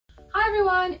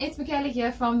everyone, it's Michaela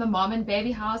here from the Mom and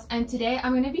Baby House, and today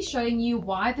I'm going to be showing you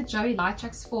why the Joie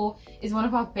Litetrax 4 is one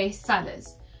of our best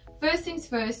sellers. First things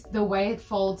first, the way it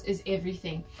folds is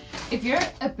everything. If you're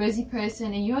a busy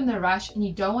person and you're in a rush and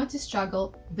you don't want to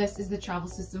struggle, this is the travel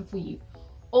system for you.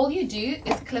 All you do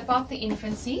is clip out the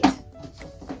infant seat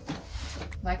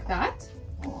like that.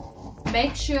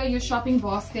 Make sure your shopping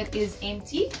basket is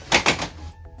empty.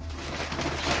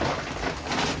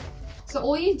 So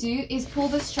all you do is pull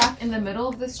the strap in the middle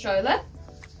of the stroller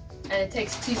and it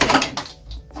takes 2 seconds.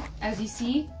 As you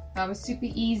see, that was super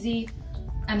easy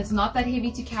and it's not that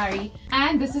heavy to carry.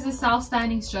 And this is a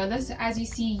self-standing stroller, so as you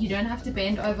see, you don't have to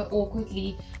bend over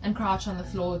awkwardly and crouch on the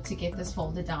floor to get this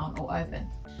folded down or open.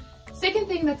 Second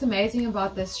thing that's amazing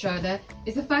about this stroller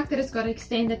is the fact that it's got an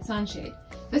extended sunshade.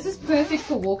 This is perfect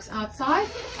for walks outside,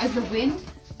 as the wind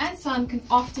and sun can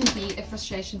often be a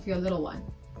frustration for your little one.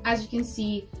 As you can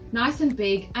see, nice and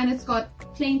big, and it's got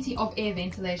plenty of air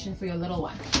ventilation for your little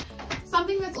one.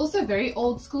 Something that's also very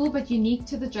old school but unique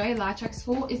to the Joie Litetrax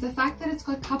 4 is the fact that it's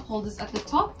got cup holders at the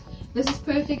top. This is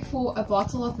perfect for a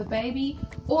bottle of the baby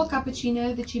or a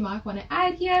cappuccino that you might want to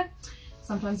add here.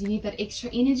 Sometimes you need that extra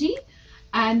energy.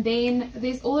 And then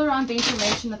there's all around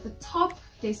ventilation at the top.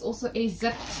 There's also a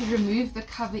zip to remove the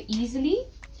cover easily.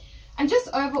 And just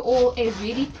overall a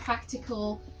really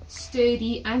practical,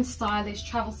 sturdy and stylish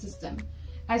travel system.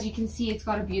 As you can see, it's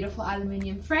got a beautiful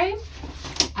aluminium frame,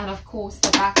 and of course the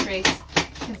backrest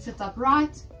can sit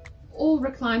upright or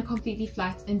recline completely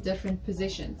flat in different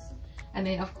positions. And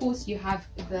then of course you have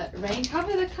the rain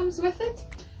cover that comes with it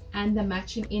and the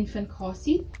matching infant car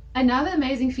seat. Another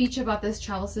amazing feature about this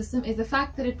travel system is the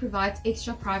fact that it provides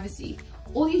extra privacy.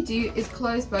 All you do is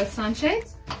close both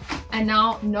sunshades, and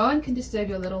now no one can disturb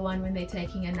your little one when they're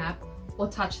taking a nap or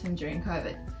touch them during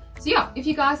COVID. So yeah, if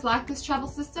you guys like this travel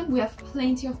system, we have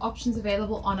plenty of options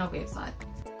available on our website.